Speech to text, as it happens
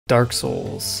Dark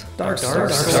Souls. Dark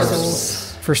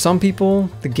Souls. For some people,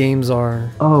 the games are...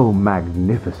 oh,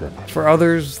 magnificent. For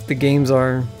others, the games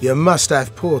are... you must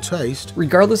have poor taste.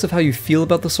 Regardless of how you feel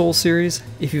about the Souls series,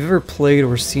 if you've ever played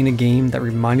or seen a game that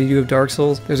reminded you of Dark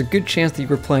Souls, there's a good chance that you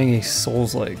were playing a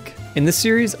Souls-like. In this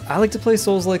series, I like to play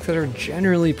Souls-like that are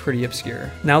generally pretty obscure.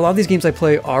 Now, a lot of these games I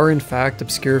play are in fact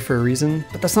obscure for a reason,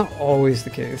 but that's not always the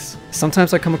case.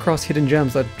 Sometimes I come across hidden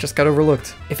gems that just got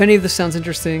overlooked. If any of this sounds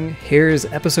interesting, here's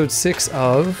episode 6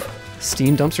 of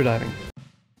Steam Dumpster Diving.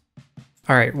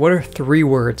 Alright, what are 3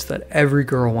 words that every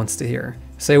girl wants to hear?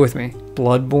 Say it with me.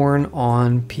 Bloodborne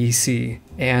on PC.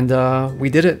 And we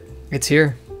did it. It's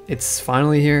here. It's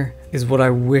finally here, is what I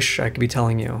wish I could be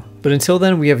telling you. But until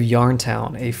then, we have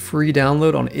Yarntown, a free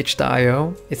download on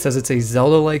itch.io. It says it's a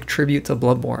Zelda-like tribute to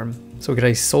Bloodborne. So we get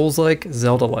a Souls-like,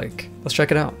 Zelda-like. Let's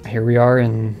check it out. Here we are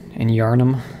in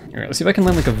Yarnum. Alright, let's see if I can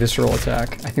land like a visceral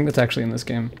attack. I think that's actually in this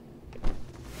game.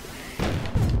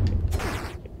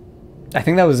 I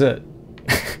think that was it.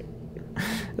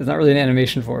 There's not really an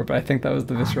animation for it, but I think that was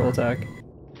the visceral attack.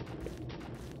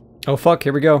 Oh fuck,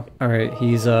 here we go. Alright,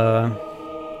 he's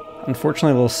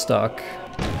unfortunately a little stuck.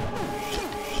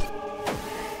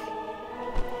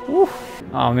 Woo.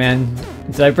 Oh man,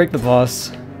 did I break the boss?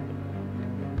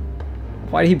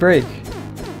 Why did he break?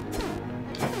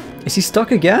 Is he stuck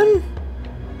again?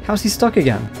 How's he stuck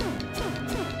again?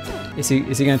 Is he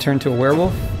gonna turn to a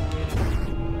werewolf?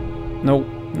 Nope.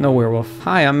 No werewolf.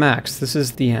 Hi, I'm Max. This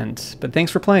is the end. But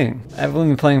thanks for playing. I've only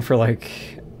been playing for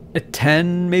like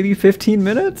 10, maybe 15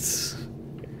 minutes?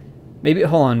 Maybe,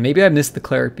 hold on, maybe I missed the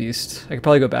Cleric Beast. I could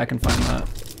probably go back and find that.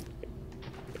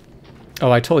 Oh,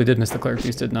 I totally did miss the Cleric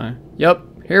Beast, didn't I? Yep,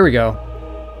 here we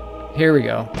go. Here we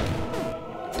go.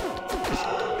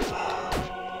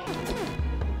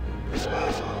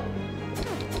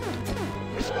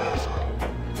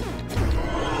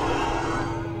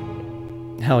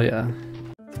 Hell yeah.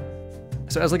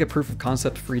 So as like a proof of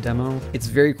concept free demo, it's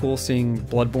very cool seeing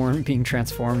Bloodborne being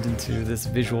transformed into this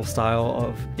visual style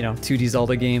of, you know, 2D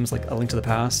Zelda games like A Link to the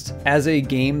Past. As a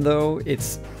game though,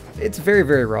 it's very,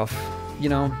 very rough. You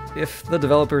know, if the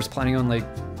developer is planning on like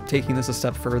taking this a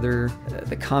step further,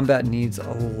 the combat needs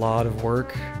a lot of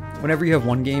work. Whenever you have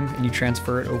one game and you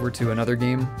transfer it over to another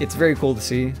game, it's very cool to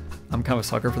see. I'm kind of a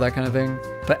sucker for that kind of thing.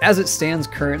 But as it stands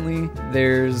currently,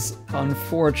 there's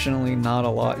unfortunately not a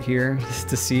lot here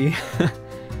to see.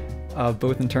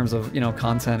 Both in terms of, you know,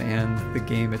 content and the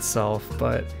game itself,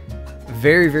 but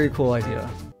very, very cool idea.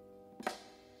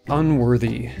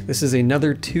 Unworthy. This is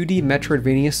another 2D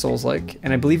Metroidvania Souls-like,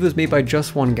 and I believe it was made by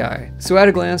just one guy. So at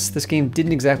a glance, this game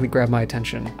didn't exactly grab my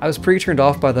attention. I was pretty turned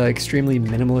off by the extremely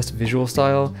minimalist visual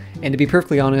style, and to be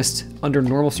perfectly honest, under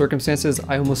normal circumstances,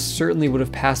 I almost certainly would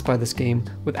have passed by this game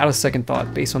without a second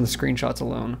thought based on the screenshots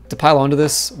alone. To pile onto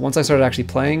this, once I started actually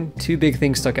playing, 2 big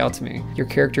things stuck out to me. Your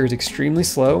character is extremely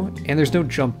slow, and there's no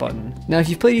jump button. Now if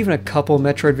you've played even a couple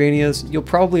Metroidvanias, you'll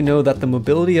probably know that the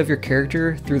mobility of your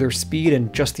character through their speed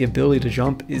and just the ability to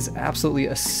jump is absolutely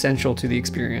essential to the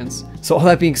experience. So all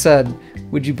that being said,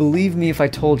 would you believe me if I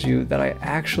told you that I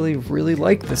actually really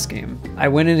liked this game? I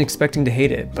went in expecting to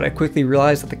hate it, but I quickly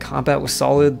realized that the combat was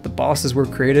solid, the bosses were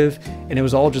creative, and it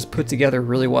was all just put together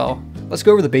really well. Let's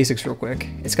go over the basics real quick.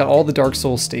 It's got all the Dark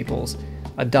Souls staples: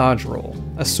 a dodge roll,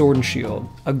 a sword and shield,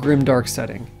 a grim dark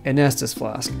setting, an Estus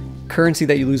flask, currency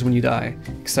that you lose when you die,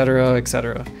 etc,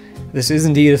 etc. This is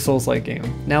indeed a Souls-like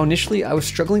game. Now initially I was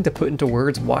struggling to put into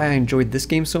words why I enjoyed this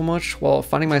game so much while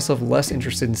finding myself less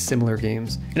interested in similar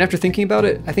games. And after thinking about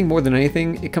it, I think more than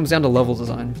anything, it comes down to level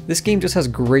design. This game just has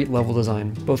great level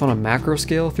design, both on a macro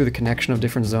scale through the connection of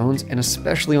different zones, and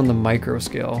especially on the micro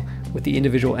scale with the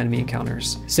individual enemy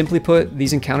encounters. Simply put,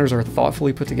 these encounters are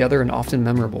thoughtfully put together and often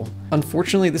memorable.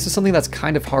 Unfortunately, this is something that's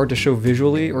kind of hard to show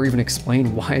visually or even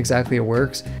explain why exactly it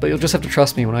works, but you'll just have to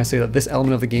trust me when I say that this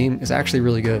element of the game is actually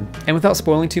really good. And without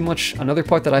spoiling too much, another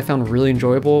part that I found really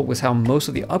enjoyable was how most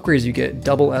of the upgrades you get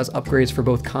double as upgrades for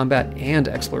both combat and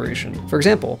exploration. For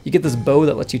example, you get this bow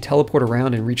that lets you teleport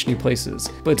around and reach new places,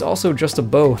 but it's also just a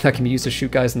bow that can be used to shoot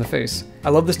guys in the face.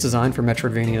 I love this design for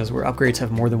Metroidvanias where upgrades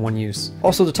have more than one use.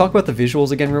 Also, to talk about the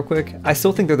visuals again real quick, I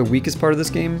still think they're the weakest part of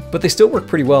this game, but they still work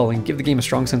pretty well and give the game a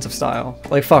strong sense of style.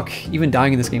 Like fuck, even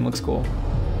dying in this game looks cool.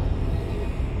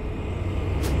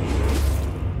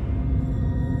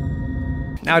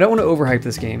 Now, I don't want to overhype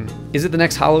this game. Is it the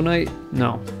next Hollow Knight?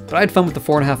 No. But I had fun with the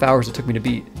 4.5 hours it took me to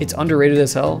beat. It's underrated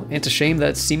as hell, and it's a shame that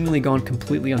it's seemingly gone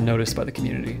completely unnoticed by the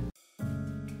community.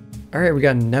 Alright, we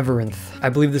got Neverinth. I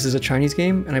believe this is a Chinese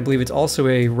game, and I believe it's also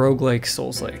a roguelike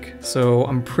Souls-like. So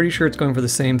I'm pretty sure it's going for the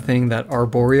same thing that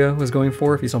Arborea was going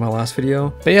for, if you saw my last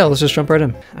video. But yeah, let's just jump right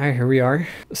in. Alright, here we are.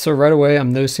 So right away,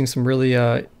 I'm noticing some really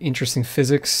interesting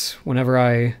physics whenever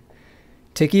I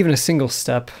take even a single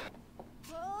step.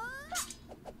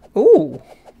 Ooh,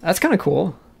 that's kind of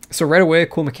cool. So right away, a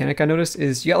cool mechanic I noticed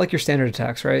is you got like your standard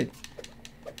attacks, right?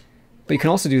 But you can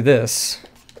also do this,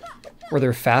 where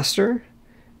they're faster,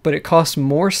 but it costs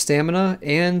more stamina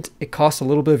and it costs a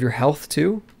little bit of your health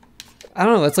too. I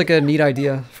don't know, that's like a neat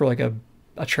idea for like a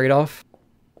trade-off.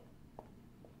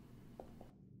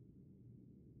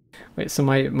 Wait, so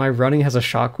my running has a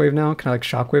shockwave now? Can I like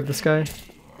shockwave this guy?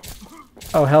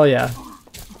 Oh hell yeah.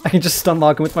 I can just stun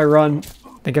lock him with my run.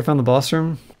 Think I found the boss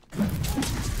room?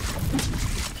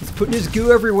 He's putting his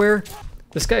goo everywhere.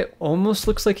 This guy almost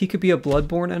looks like he could be a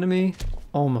Bloodborne enemy.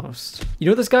 Almost. You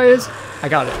know what this guy is? I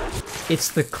got it. It's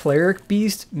the Cleric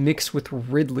Beast mixed with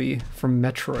Ridley from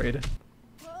Metroid.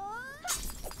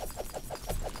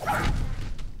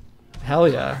 Hell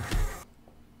yeah.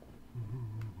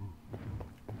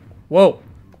 Whoa.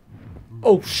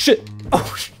 Oh shit.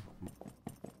 Oh shit.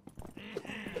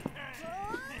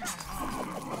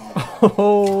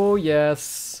 Oh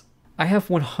yes. I have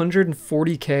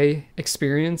 140k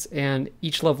experience and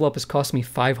each level up is costing me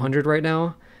 500 right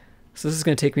now. So this is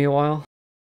going to take me a while.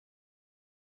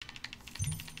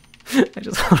 I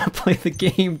just want to play the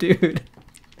game, dude.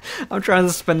 I'm trying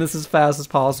to spend this as fast as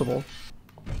possible.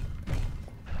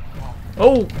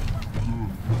 Oh!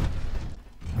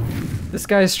 This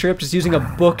guy is straight up just using a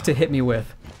book to hit me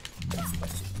with.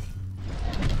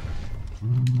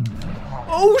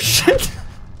 Oh shit!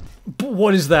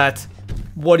 What is that?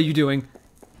 What are you doing?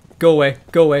 Go away,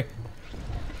 go away.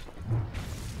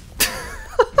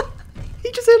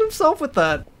 He just hit himself with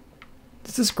that.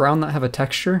 Does this ground not have a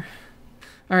texture?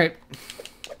 Alright.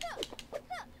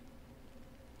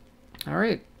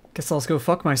 Alright. Guess I'll just go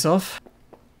fuck myself.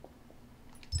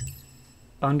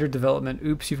 Under development.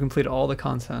 Oops, you've completed all the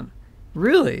content.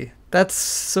 Really? That's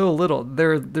so little.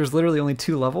 There's literally only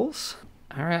 2 levels?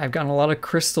 Alright, I've gotten a lot of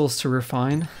crystals to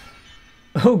refine.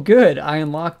 Oh good, I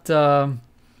unlocked some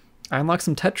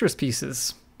Tetris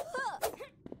pieces.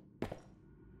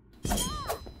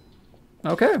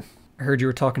 Okay. I heard you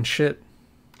were talking shit.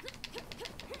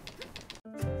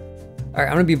 Alright,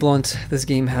 I'm gonna be blunt. This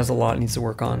game has a lot it needs to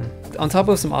work on. On top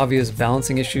of some obvious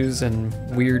balancing issues and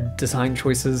weird design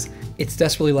choices, it's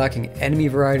desperately lacking enemy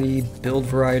variety, build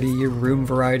variety, room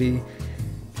variety.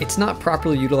 It's not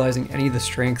properly utilizing any of the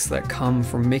strengths that come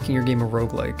from making your game a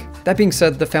roguelike. That being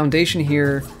said, the foundation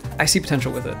here, I see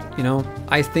potential with it, you know?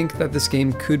 I think that this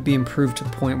game could be improved to the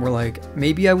point where like,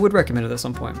 maybe I would recommend it at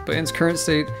some point, but in its current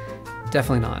state,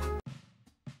 definitely not.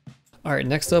 Alright,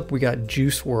 next up we got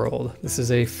Juice World. This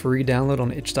is a free download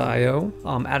on itch.io.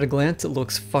 At a glance, it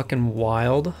looks fucking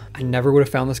wild. I never would have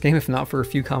found this game if not for a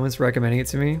few comments recommending it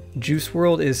to me. Juice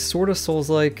World is sort of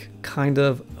Souls-like, kind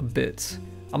of a bit.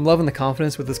 I'm loving the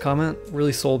confidence with this comment,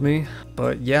 really sold me.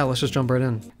 But yeah, let's just jump right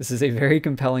in. This is a very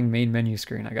compelling main menu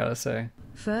screen, I gotta say.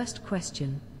 First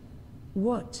question.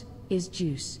 What is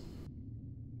juice?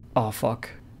 Oh fuck.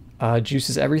 Juice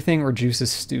is everything or juice is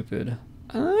stupid?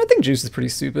 I think juice is pretty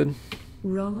stupid.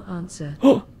 Wrong answer.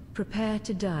 Prepare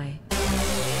to die.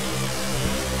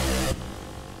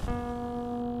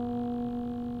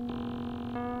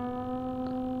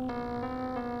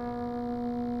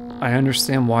 I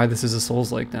understand why this is a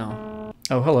Souls-like now.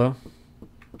 Oh, hello.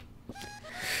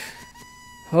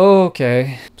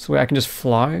 Okay. So wait, I can just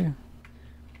fly?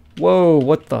 Whoa,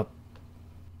 what the?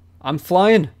 I'm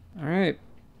flying! Alright.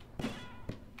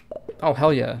 Oh,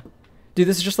 hell yeah. Dude,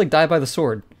 this is just like die by the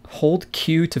sword. Hold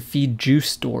Q to feed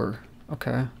juice door.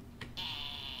 Okay.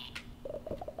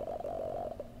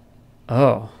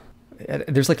 Oh.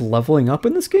 There's like leveling up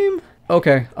in this game?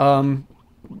 Okay,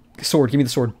 sword, give me the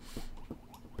sword.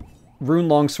 Rune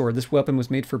longsword. This weapon was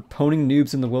made for poning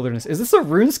noobs in the wilderness. Is this a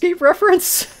RuneScape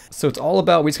reference? So it's all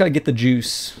about, we just gotta get the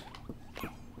juice.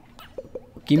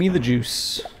 Give me the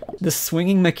juice. The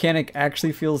swinging mechanic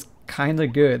actually feels kinda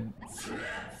good.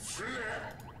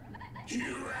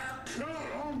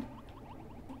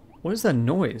 What is that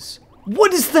noise?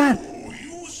 What is that?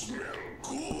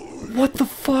 What the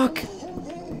fuck?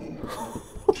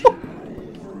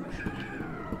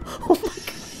 Oh my god.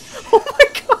 Oh my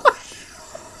god.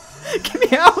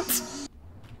 Get me out.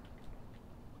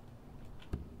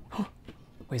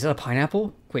 Wait, is that a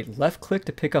pineapple? Wait, left click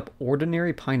to pick up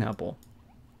ordinary pineapple.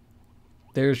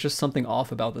 There's just something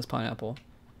off about this pineapple.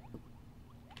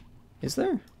 Is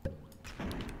there?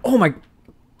 Oh my...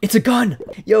 It's a gun!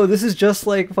 Yo, this is just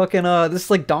like fucking, this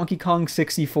is like Donkey Kong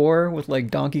 64 with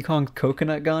like Donkey Kong's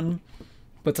coconut gun,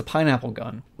 but it's a pineapple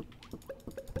gun.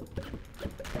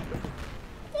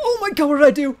 Oh my god, what did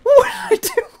I do? What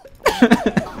did I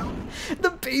do?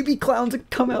 The baby clowns that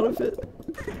come out of it.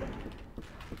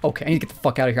 Okay, I need to get the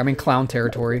fuck out of here. I'm in clown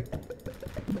territory.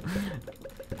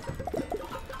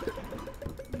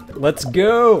 Let's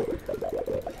go!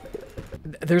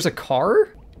 There's a car?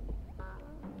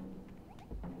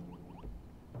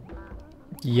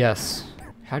 Yes.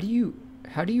 How do you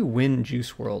win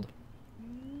Juice World?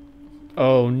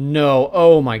 Oh no,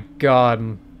 oh my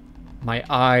god. My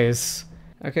eyes.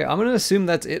 Okay, I'm gonna assume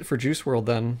that's it for Juice World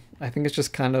then. I think it's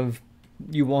just kind of,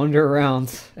 you wander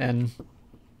around and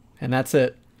that's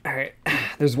it. Alright,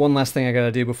 there's one last thing I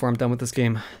gotta do before I'm done with this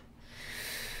game.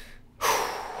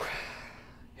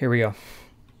 Here we go.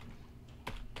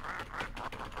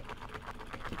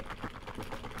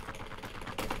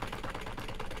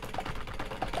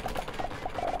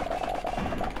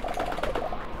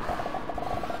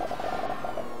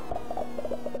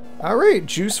 Alright,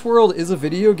 Juice World is a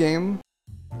video game.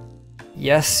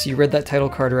 Yes, you read that title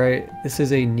card right. This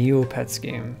is a Neopets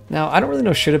game. Now, I don't really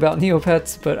know shit about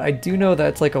Neopets, but I do know that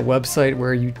it's like a website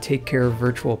where you take care of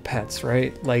virtual pets,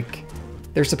 right? Like,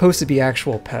 they're supposed to be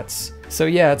actual pets. So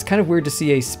yeah, it's kind of weird to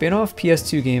see a spin-off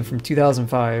PS2 game from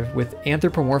 2005 with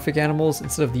anthropomorphic animals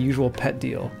instead of the usual pet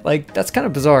deal. Like, that's kind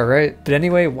of bizarre, right? But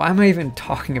anyway, why am I even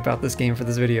talking about this game for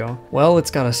this video? Well,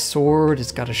 it's got a sword,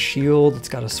 it's got a shield, it's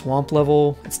got a swamp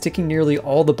level, it's ticking nearly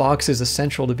all the boxes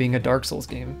essential to being a Dark Souls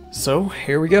game. So,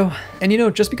 here we go. And you know,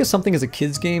 just because something is a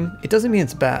kid's game, it doesn't mean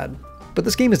it's bad. But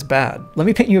this game is bad. Let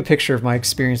me paint you a picture of my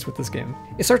experience with this game.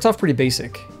 It starts off pretty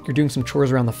basic. You're doing some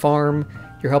chores around the farm,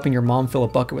 you're helping your mom fill a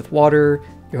bucket with water,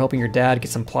 you're helping your dad get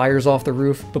some pliers off the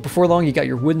roof, but before long you got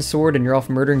your wooden sword and you're off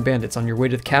murdering bandits on your way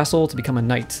to the castle to become a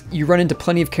knight. You run into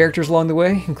plenty of characters along the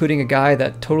way, including a guy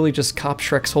that totally just copped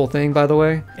Shrek's whole thing, by the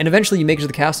way. And eventually you make it to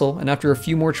the castle, and after a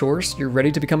few more chores, you're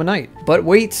ready to become a knight. But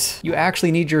wait, you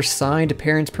actually need your signed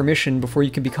parents' permission before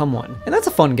you can become one. And that's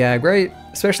a fun gag, right?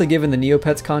 Especially given the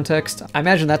Neopets context. I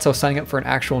imagine that's how signing up for an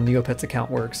actual Neopets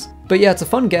account works. But yeah, it's a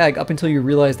fun gag up until you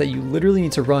realize that you literally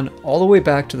need to run all the way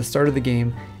back to the start of the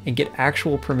game and get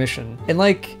actual permission. And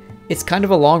like, it's kind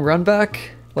of a long run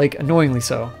back, like annoyingly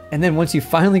so. And then once you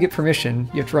finally get permission,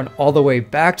 you have to run all the way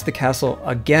back to the castle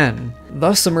again.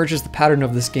 Thus emerges the pattern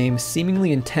of this game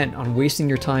seemingly intent on wasting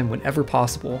your time whenever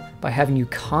possible by having you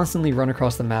constantly run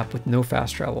across the map with no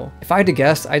fast travel. If I had to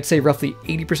guess, I'd say roughly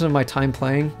 80% of my time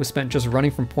playing was spent just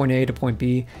running from point A to point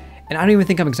B, and I don't even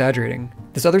think I'm exaggerating.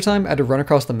 This other time, I had to run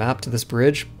across the map to this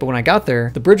bridge, but when I got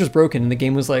there, the bridge was broken and the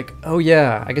game was like, oh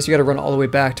yeah, I guess you gotta run all the way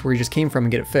back to where you just came from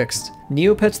and get it fixed.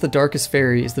 Neopets the Darkest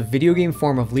Faerie is the video game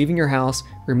form of leaving your house,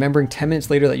 remembering 10 minutes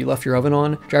later that you left your oven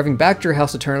on, driving back to your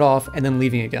house to turn it off, and then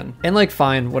leaving again. And like,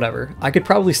 fine, whatever. I could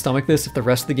probably stomach this if the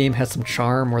rest of the game had some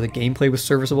charm or the gameplay was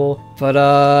serviceable, but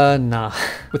nah.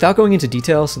 Without going into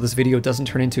detail so this video doesn't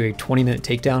turn into a 20-minute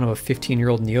takedown of a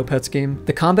 15-year-old Neopets game,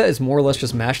 the combat is more or less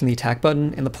just mashing the attack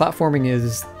button, and the platforming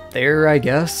is there, I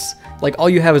guess? Like, all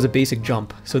you have is a basic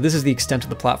jump, so this is the extent of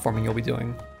the platforming you'll be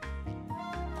doing.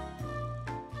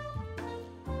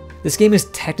 This game is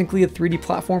technically a 3D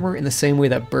platformer in the same way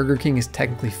that Burger King is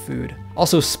technically food.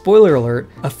 Also, spoiler alert,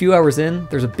 a few hours in,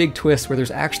 there's a big twist where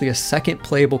there's actually a second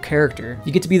playable character.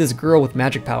 You get to be this girl with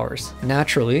magic powers.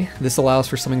 Naturally, this allows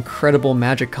for some incredible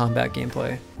magic combat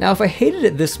gameplay. Now, if I hated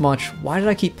it this much, why did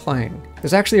I keep playing?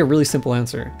 There's actually a really simple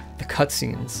answer. The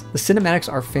cutscenes. The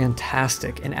cinematics are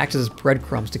fantastic and act as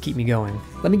breadcrumbs to keep me going.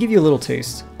 Let me give you a little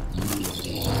taste.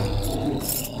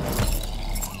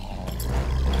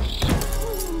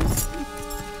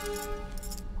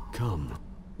 Come,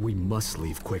 we must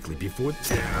leave quickly before...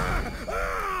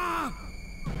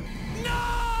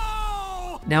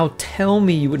 Now tell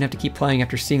me you wouldn't have to keep playing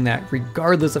after seeing that,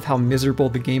 regardless of how miserable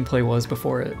the gameplay was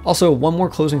before it. Also, one more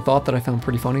closing thought that I found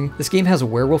pretty funny. This game has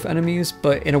werewolf enemies,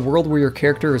 but in a world where your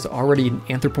character is already an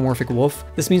anthropomorphic wolf,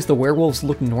 this means the werewolves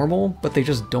look normal, but they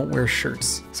just don't wear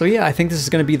shirts. So yeah, I think this is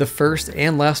going to be the first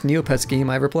and last Neopets game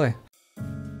I ever play.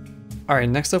 Alright,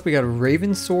 next up we got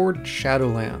Ravensword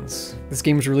Shadowlands. This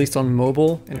game was released on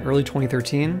mobile in early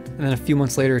 2013, and then a few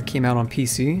months later it came out on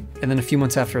PC, and then a few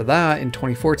months after that, in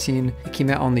 2014, it came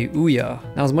out on the Ouya.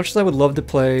 Now, as much as I would love to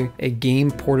play a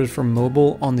game ported from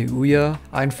mobile on the Ouya,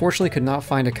 I unfortunately could not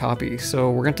find a copy,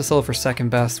 so we're going to sell it for second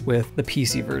best with the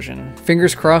PC version.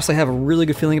 Fingers crossed, I have a really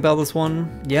good feeling about this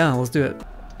one. Yeah, let's do it.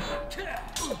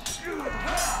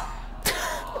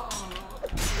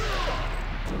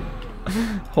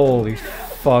 Holy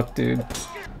fuck, dude.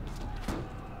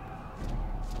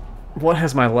 What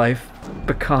has my life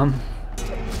become?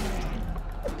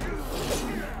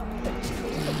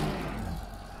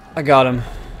 I got him.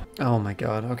 Oh my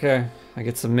god, okay. I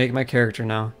get to make my character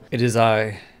now. It is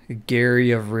I,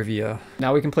 Gary of Rivia.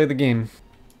 Now we can play the game.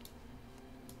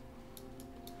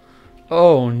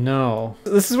 Oh no.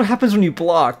 This is what happens when you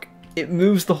block. It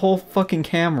moves the whole fucking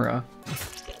camera.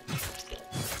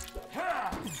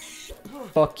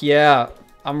 Fuck yeah.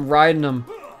 I'm riding him.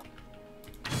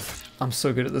 I'm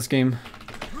so good at this game.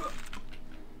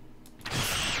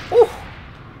 Woo!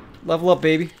 Level up,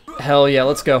 baby. Hell yeah,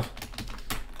 let's go.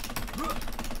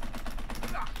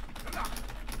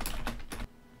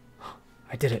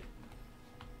 I did it.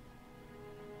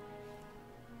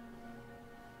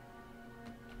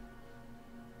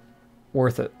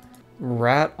 Worth it.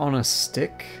 Rat on a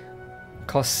stick?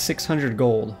 Costs 600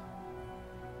 gold.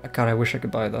 God, I wish I could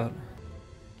buy that.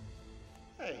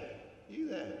 Hey, you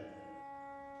there?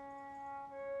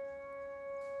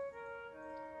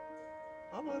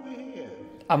 I'm over here.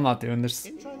 I'm not doing this.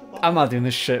 I'm not doing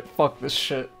this shit. Fuck this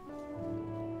shit.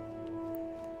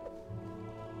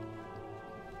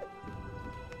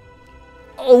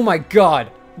 Oh my god!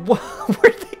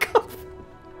 Where'd they come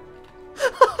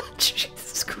from?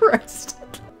 Jesus Christ.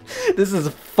 This is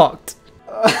fucked.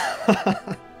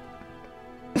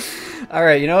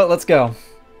 Alright, you know what? Let's go.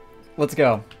 Let's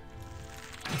go.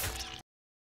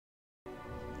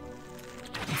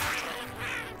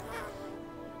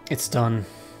 It's done.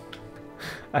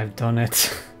 I've done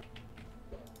it.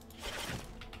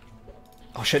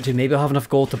 Oh shit, dude, maybe I'll have enough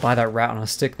gold to buy that rat on a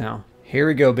stick now. Here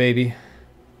we go, baby.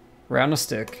 Rat on a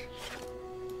stick.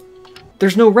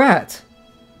 There's no rat!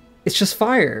 It's just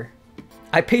fire.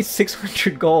 I paid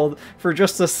 600 gold for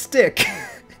just a stick.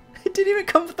 It didn't even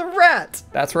come with a rat!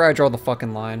 That's where I draw the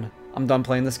fucking line. I'm done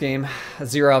playing this game.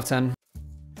 0 out of 10.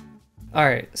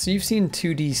 Alright, so you've seen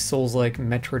 2D Souls-like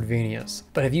Metroidvanias,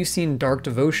 but have you seen Dark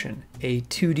Devotion, a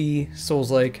 2D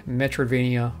Souls-like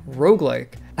Metroidvania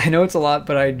roguelike? I know it's a lot,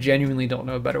 but I genuinely don't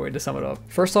know a better way to sum it up.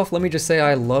 First off, let me just say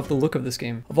I love the look of this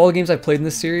game. Of all the games I've played in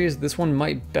this series, this one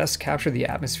might best capture the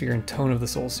atmosphere and tone of the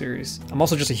Souls series. I'm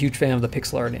also just a huge fan of the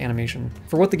pixel art and animation.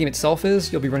 For what the game itself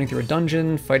is, you'll be running through a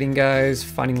dungeon, fighting guys,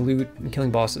 finding loot, and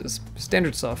killing bosses.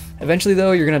 Standard stuff. Eventually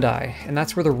though, you're gonna die, and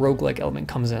that's where the roguelike element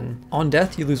comes in. On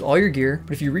death, you lose all your gear,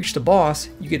 but if you reach the boss,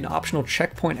 you get an optional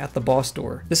checkpoint at the boss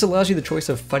door. This allows you the choice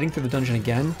of fighting through the dungeon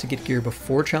again to get gear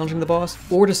before challenging the boss,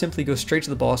 or to simply go straight to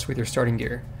the boss with your starting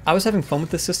gear. I was having fun with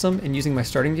this system and using my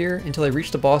starting gear until I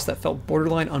reached a boss that felt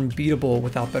borderline unbeatable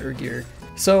without better gear.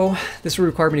 So this would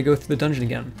require me to go through the dungeon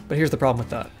again, but here's the problem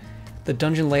with that. The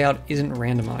dungeon layout isn't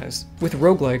randomized. With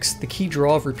roguelikes, the key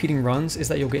draw of repeating runs is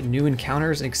that you'll get new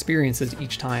encounters and experiences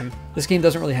each time. This game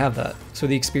doesn't really have that, so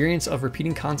the experience of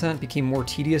repeating content became more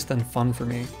tedious than fun for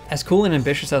me. As cool and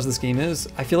ambitious as this game is,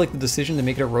 I feel like the decision to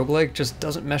make it a roguelike just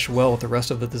doesn't mesh well with the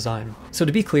rest of the design. So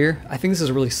to be clear, I think this is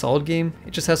a really solid game.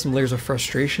 It just has some layers of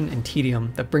frustration and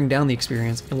tedium that bring down the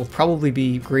experience and will probably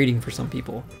be grating for some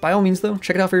people. By all means though,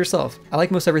 check it out for yourself. I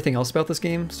like most everything else about this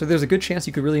game, so there's a good chance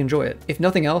you could really enjoy it. If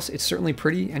nothing else, it's certainly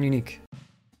pretty and unique.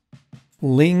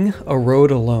 Ling, a road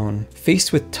alone.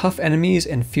 Faced with tough enemies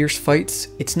and fierce fights,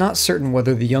 it's not certain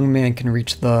whether the young man can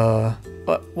reach the...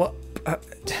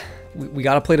 we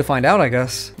gotta play to find out, I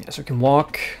guess. Yeah, so we can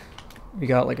walk. We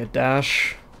got like a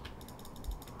dash.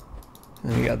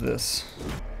 And then we got this.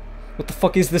 What the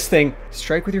fuck is this thing?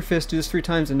 Strike with your fist, do this 3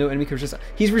 times and no enemy can resist.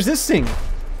 He's resisting!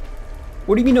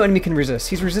 What do you mean no enemy can resist?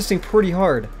 He's resisting pretty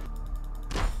hard.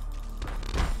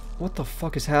 What the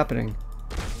fuck is happening?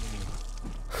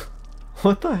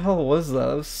 What the hell was that?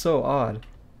 That was so odd.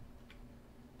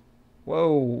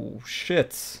 Whoa,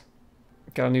 shit.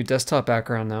 Got a new desktop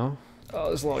background now. Oh,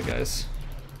 there's a lot of guys.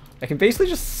 I can basically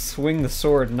just swing the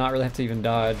sword and not really have to even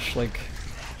dodge, like,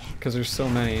 because there's so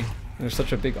many. And there's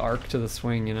such a big arc to the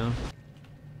swing, you know?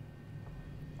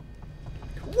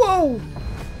 Whoa!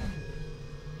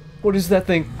 What is that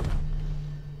thing?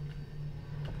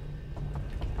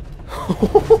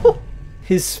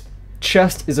 His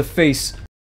chest is a face.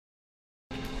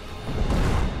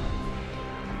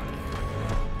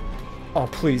 Oh,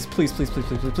 please, please, please, please,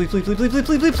 please, please, please, please, please, please,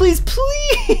 please, please, please,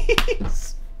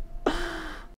 please,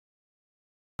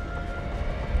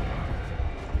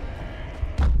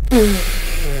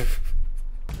 please.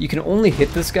 You can only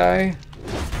hit this guy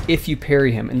if you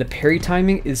parry him, and the parry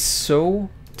timing is so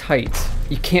tight.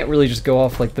 You can't really just go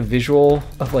off like the visual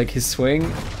of like his swing.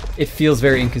 It feels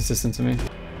very inconsistent to me.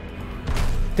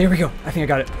 There we go. I think I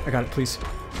got it. I got it, please.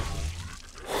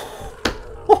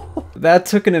 That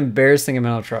took an embarrassing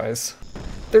amount of tries.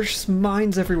 There's just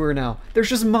mines everywhere now. There's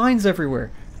just mines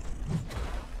everywhere.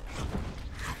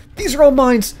 These are all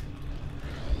mines.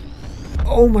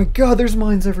 Oh my god, there's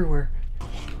mines everywhere.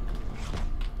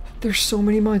 There's so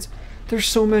many mines. There's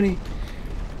so many.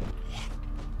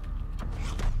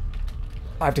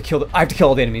 I have to kill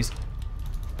all the enemies.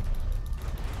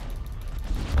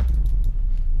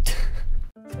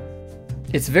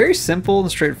 It's very simple and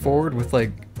straightforward with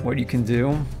like what you can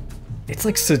do. It's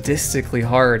like sadistically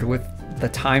hard with the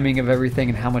timing of everything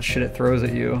and how much shit it throws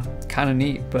at you. It's kind of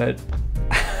neat, but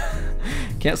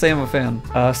can't say I'm a fan.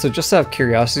 So just out of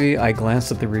curiosity, I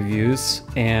glanced at the reviews,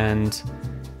 and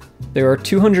there are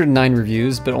 209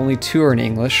 reviews, but only 2 are in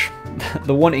English.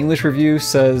 The one English review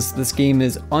says this game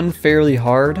is unfairly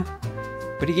hard,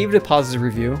 but he gave it a positive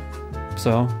review,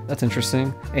 so that's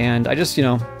interesting. And I just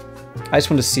want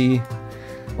to see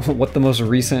what the most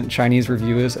recent Chinese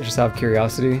review is, just out of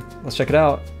curiosity. Let's check it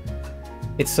out.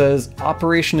 It says,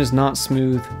 "Operation is not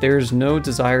smooth. There's no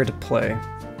desire to play."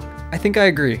 I think I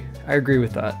agree. I agree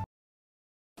with that.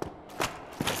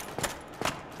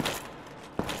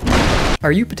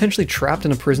 Are you potentially trapped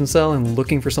in a prison cell and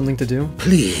looking for something to do?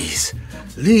 Please,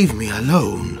 leave me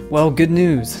alone. Well, good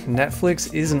news.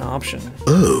 Netflix is an option.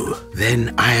 Oh,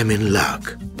 then I am in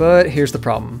luck. But here's the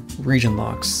problem. Region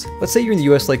locks. Let's say you're in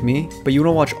the US like me, but you want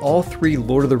to watch all 3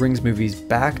 Lord of the Rings movies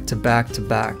back to back to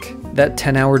back. That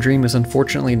 10-hour dream is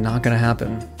unfortunately not going to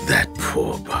happen. That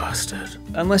poor bastard.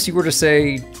 Unless you were to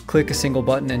say, click a single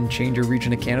button and change your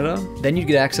region to Canada, then you'd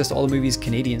get access to all the movies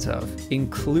Canadians have,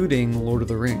 including Lord of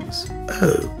the Rings.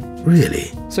 Oh,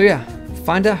 really? So yeah,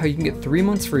 find out how you can get 3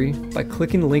 months free by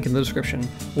clicking the link in the description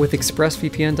with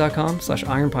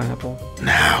expressvpn.com/ironpineapple.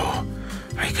 Now,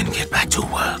 I can get back to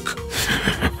work.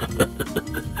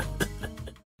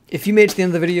 If you made it to the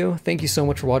end of the video, thank you so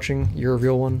much for watching. You're a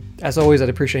real one. As always, I'd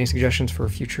appreciate any suggestions for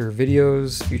future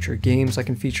videos, future games I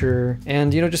can feature,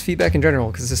 and just feedback in general,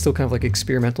 because this is still kind of like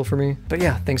experimental for me. But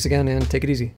yeah, thanks again and take it easy.